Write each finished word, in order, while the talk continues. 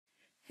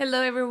Hello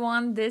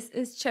everyone, this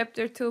is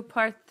chapter 2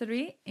 part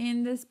 3.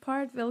 In this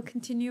part we'll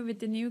continue with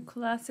the new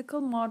classical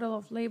model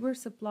of labor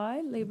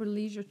supply, labor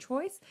leisure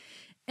choice,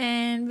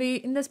 and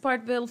in this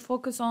part we'll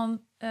focus on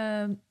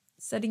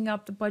setting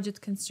up the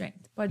budget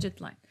constraint, budget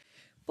line.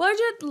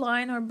 Budget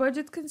line or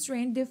budget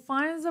constraint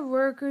defines a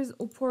worker's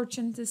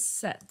opportunity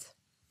set.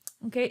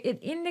 Okay, it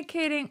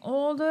indicating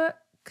all the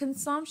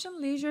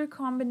consumption leisure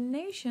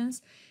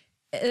combinations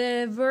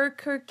a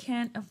worker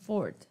can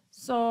afford.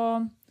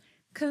 So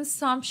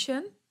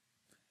consumption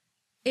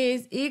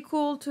is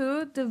equal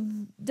to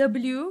the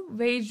W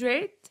wage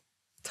rate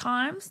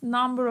times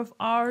number of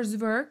hours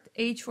worked,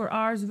 H for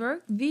hours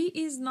worked, V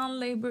is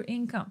non-labor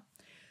income.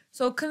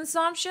 So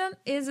consumption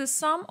is a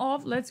sum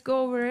of, let's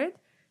go over it,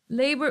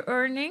 labor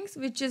earnings,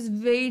 which is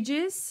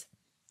wages,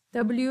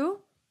 W,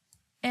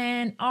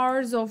 and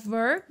hours of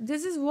work.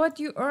 This is what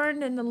you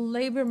earned in the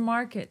labor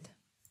market,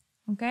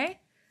 okay?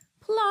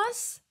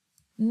 Plus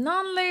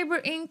non-labor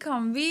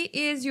income, V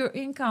is your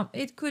income.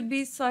 It could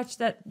be such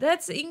that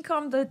that's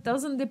income that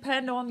doesn't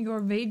depend on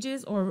your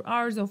wages or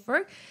hours of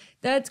work.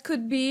 That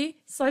could be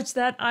such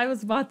that I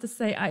was about to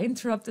say, I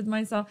interrupted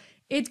myself.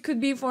 It could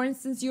be, for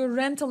instance, your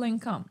rental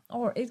income,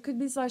 or it could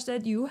be such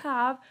that you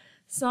have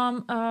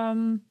some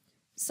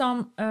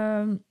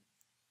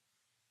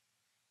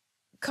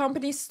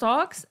company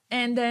stocks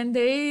and then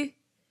they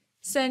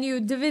send you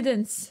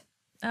dividends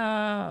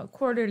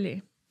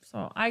quarterly.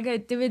 So I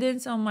get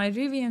dividends on my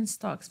Rivian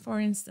stocks, for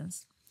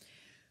instance.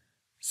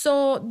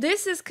 So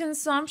this is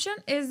consumption,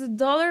 is the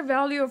dollar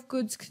value of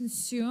goods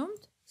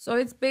consumed. So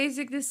it's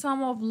basically the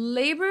sum of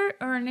labor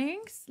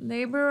earnings,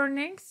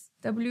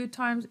 W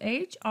times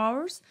H,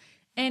 hours,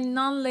 and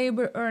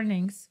non-labor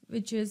earnings,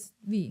 which is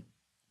V,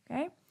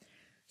 okay?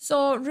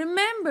 So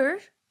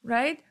remember,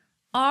 right,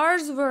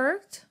 hours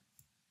worked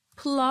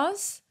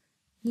plus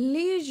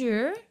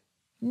leisure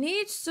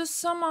needs to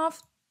sum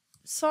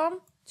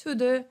to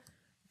the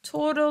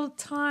total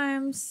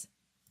times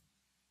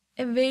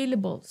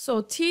available.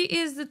 So T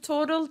is the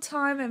total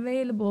time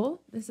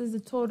available. This is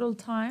the total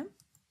time.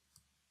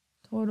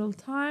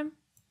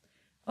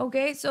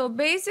 Okay, so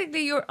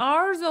basically your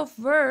hours of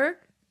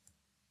work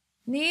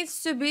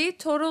needs to be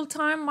total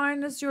time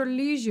minus your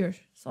leisure.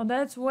 So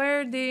that's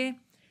where the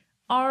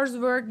hours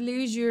work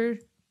leisure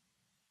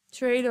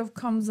trade-off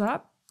comes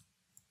up.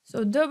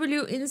 So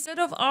W, instead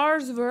of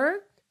hours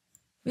worked,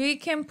 we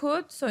can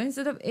put, so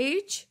instead of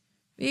H,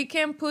 we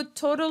can put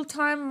total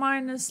time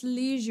minus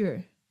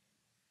leisure,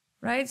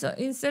 right? So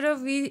instead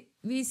of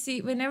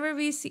whenever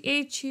we see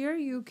H here,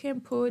 you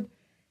can put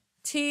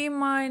T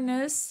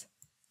minus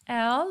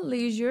L,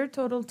 leisure,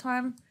 total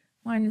time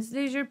minus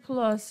leisure,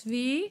 plus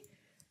V.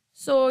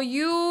 So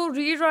you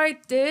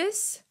rewrite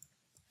this,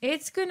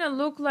 it's gonna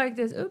look like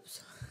this.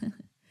 Oops.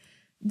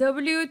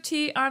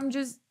 WT, I'm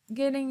just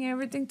getting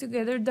everything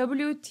together.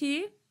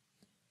 WT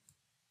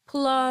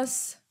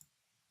plus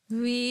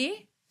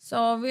V.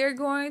 So we're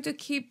going to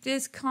keep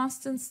this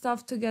constant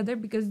stuff together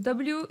because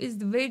W is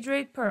the wage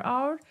rate per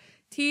hour.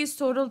 T is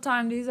total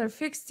time. These are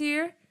fixed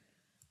here.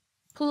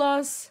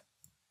 Plus,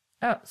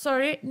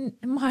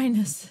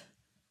 minus.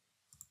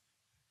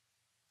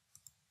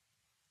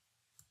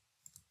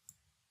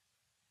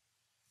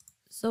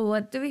 So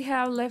what do we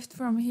have left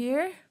from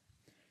here?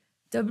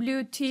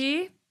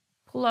 WT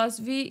plus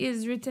V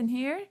is written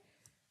here.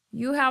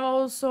 You have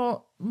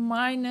also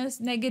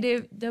minus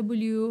negative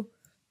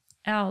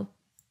WL.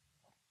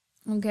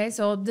 Okay,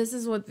 so this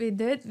is what we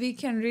did. We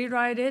can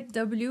rewrite it.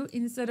 W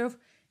instead of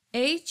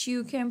H,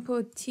 you can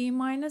put T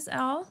minus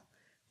L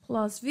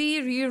plus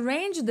V.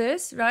 Rearrange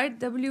this, right?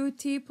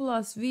 WT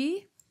plus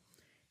V.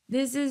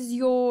 This is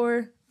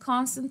your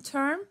constant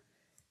term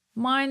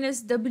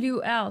minus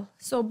WL.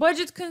 So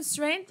budget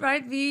constraint,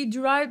 right? We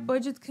derived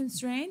budget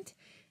constraint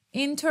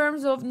in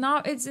terms of,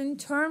 now it's in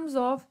terms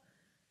of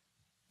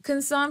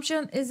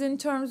consumption is in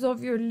terms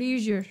of your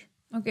leisure.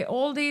 Okay,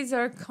 all these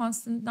are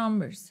constant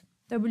numbers.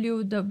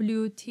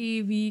 W,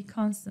 T, V,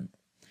 constant.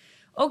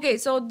 Okay,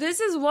 so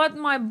this is what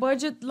my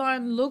budget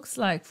line looks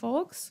like,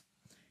 folks.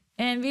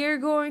 And we're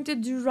going to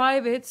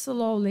derive it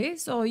slowly.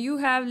 So you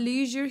have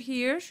leisure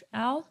here,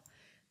 L,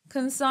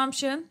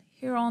 consumption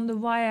here on the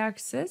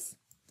y-axis.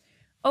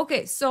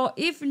 Okay, so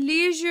if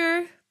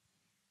leisure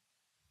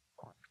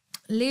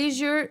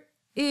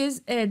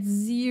is at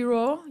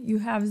 0, you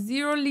have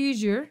 0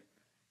 leisure.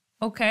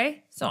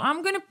 Okay, so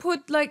I'm gonna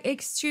put like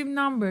extreme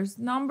numbers.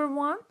 Number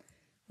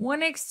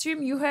one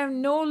extreme, you have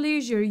no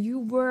leisure. You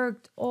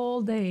worked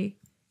all day,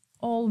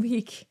 all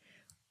week.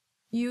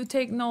 You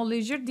take no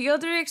leisure. The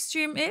other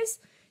extreme is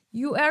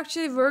you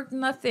actually worked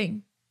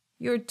nothing.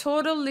 Your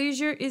total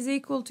leisure is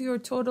equal to your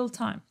total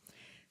time.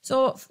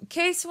 So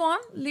case 1,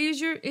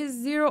 leisure is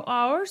 0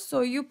 hours.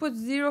 So you put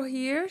 0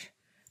 here,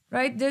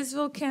 right? This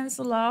will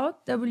cancel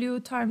out. W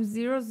times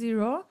 0,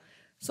 0.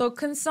 So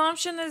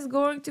consumption is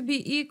going to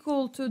be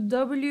equal to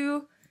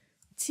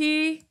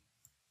WT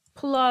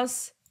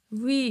plus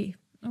V.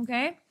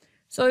 Okay,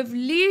 so if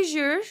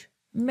leisure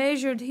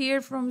measured here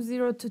from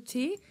 0 to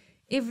T,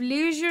 if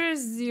leisure is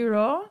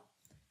 0,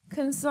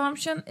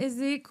 consumption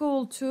is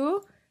equal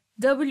to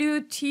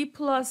WT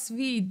plus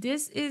V.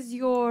 This is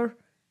your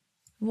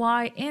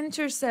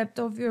y-intercept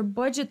of your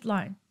budget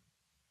line.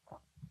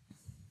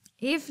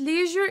 If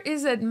leisure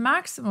is at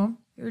maximum,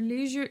 your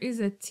leisure is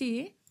at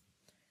T.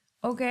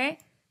 Okay,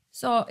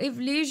 so if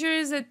leisure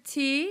is at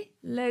T,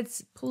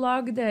 let's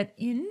plug that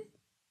in.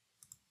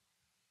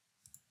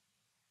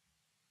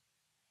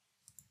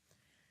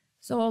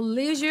 So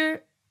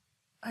leisure,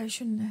 I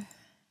shouldn't have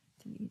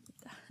deleted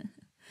that.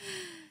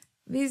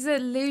 We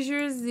said leisure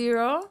is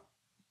 0.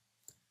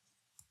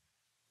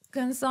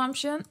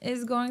 Consumption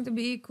is going to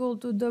be equal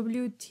to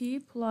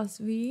WT plus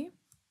V.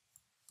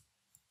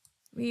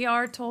 We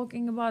are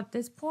talking about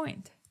this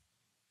point.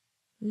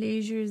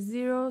 Leisure is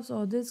 0,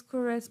 so this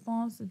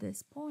corresponds to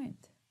this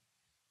point.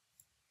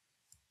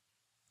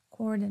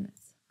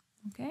 Coordinates,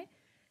 okay?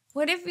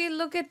 What if we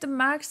look at the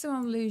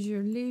maximum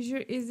leisure? Leisure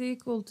is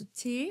equal to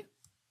T.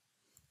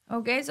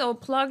 Okay, so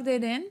plug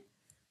that in.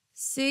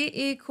 C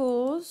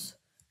equals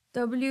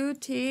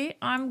WT.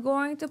 I'm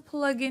going to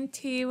plug in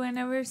T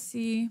whenever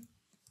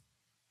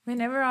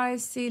I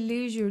see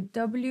leisure.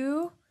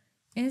 W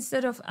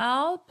instead of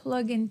L,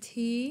 plug in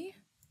T.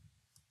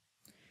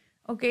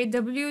 Okay,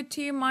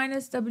 WT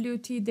minus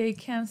WT, they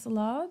cancel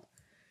out.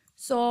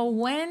 So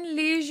when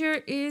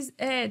leisure is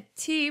at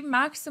T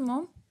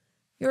maximum,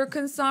 your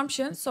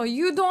consumption, so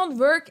you don't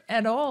work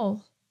at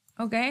all,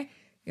 okay?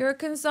 Your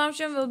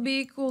consumption will be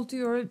equal to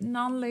your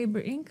non-labor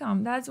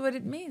income. That's what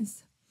it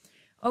means.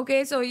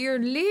 Okay, so your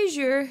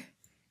leisure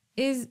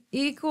is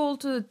equal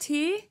to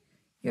T.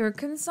 Your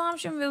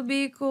consumption will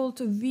be equal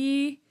to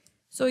V.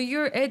 So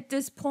you're at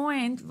this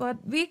point,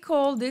 what we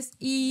call this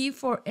E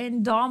for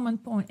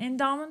endowment point.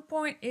 Endowment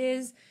point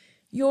is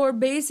your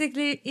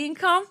basically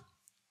income,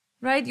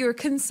 right? Your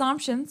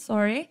consumption,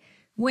 sorry,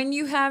 when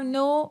you have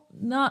no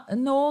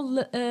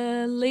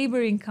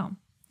labor income.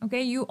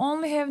 Okay, you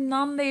only have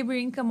non-labor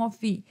income of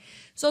V.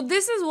 So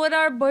this is what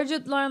our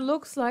budget line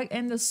looks like,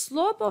 and the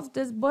slope of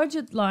this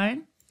budget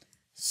line,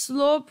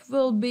 slope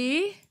will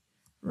be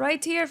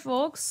right here,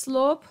 folks,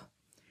 slope.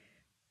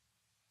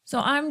 So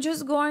I'm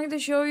just going to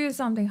show you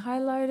something,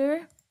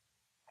 highlighter,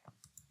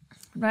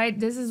 right?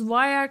 This is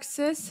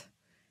y-axis,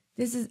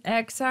 this is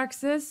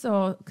x-axis,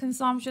 so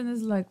consumption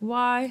is like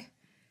y,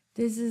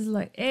 this is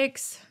like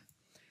x.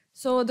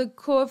 So the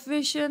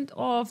coefficient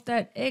of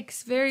that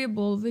x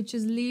variable, which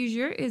is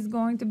leisure, is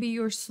going to be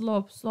your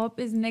slope. Slope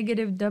is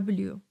negative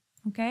W,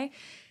 okay?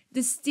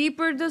 The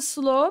steeper the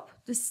slope,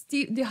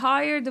 the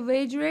higher the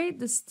wage rate,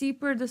 the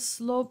steeper the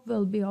slope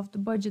will be of the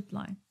budget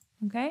line,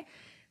 okay?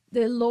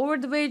 The lower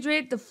the wage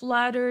rate, the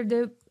flatter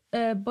the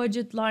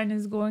budget line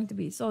is going to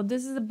be. So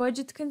this is a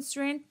budget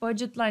constraint,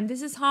 budget line.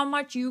 This is how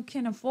much you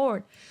can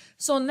afford.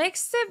 So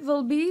next step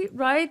will be,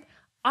 right,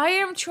 I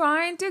am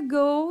trying to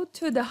go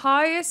to the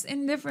highest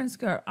indifference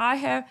curve.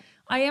 I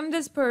am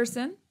this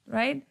person,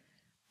 right?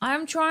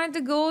 I'm trying to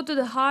go to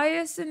the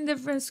highest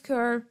indifference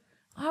curve.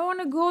 I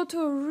want to go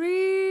to a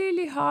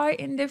really high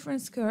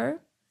indifference curve,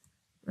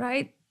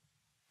 right?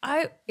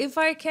 If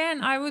I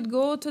can, I would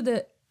go to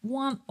the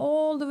one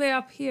all the way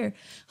up here.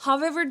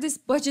 However, this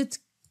budget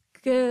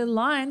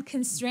line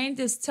constraint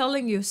is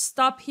telling you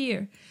stop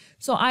here.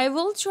 So I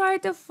will try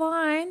to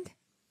find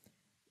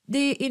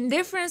the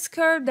indifference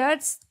curve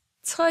that's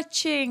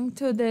touching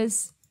to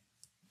this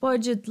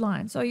budget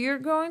line. So you're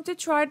going to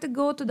try to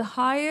go to the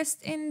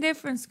highest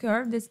indifference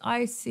curve, this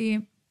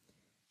IC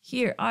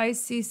here,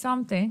 IC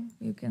something,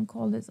 you can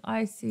call this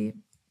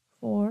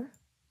IC4,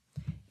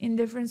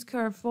 indifference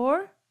curve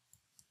 4.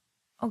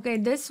 Okay,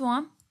 this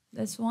one,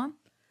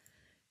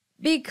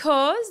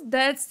 because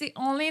that's the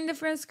only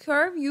indifference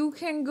curve you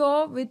can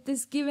go with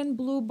this given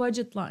blue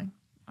budget line.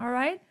 All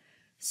right,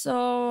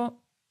 so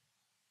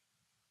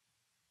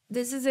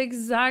this is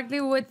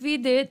exactly what we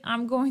did.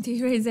 I'm going to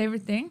erase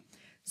everything.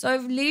 So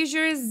if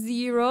leisure is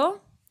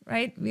 0,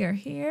 right, we are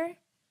here.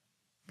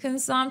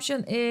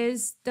 Consumption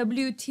is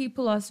WT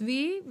plus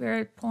V, we're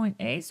at point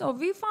A. So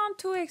we found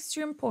two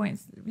extreme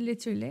points,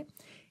 literally.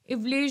 If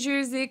leisure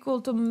is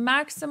equal to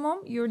maximum,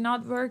 you're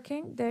not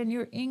working, then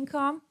your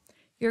income,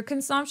 your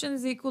consumption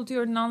is equal to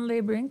your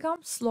non-labor income.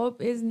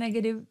 Slope is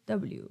negative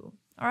W.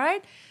 All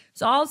right,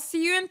 so I'll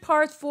see you in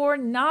part 4.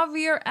 Now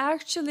we are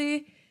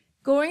actually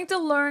going to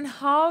learn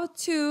how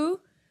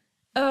to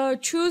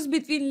choose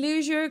between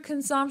leisure,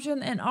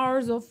 consumption, and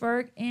hours of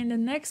work in the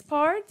next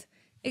part.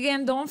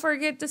 Again, don't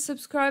forget to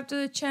subscribe to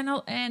the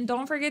channel and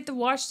don't forget to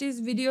watch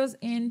these videos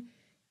in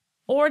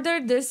order.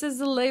 This is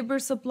the labor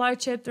supply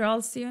chapter.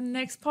 I'll see you in the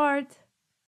next part.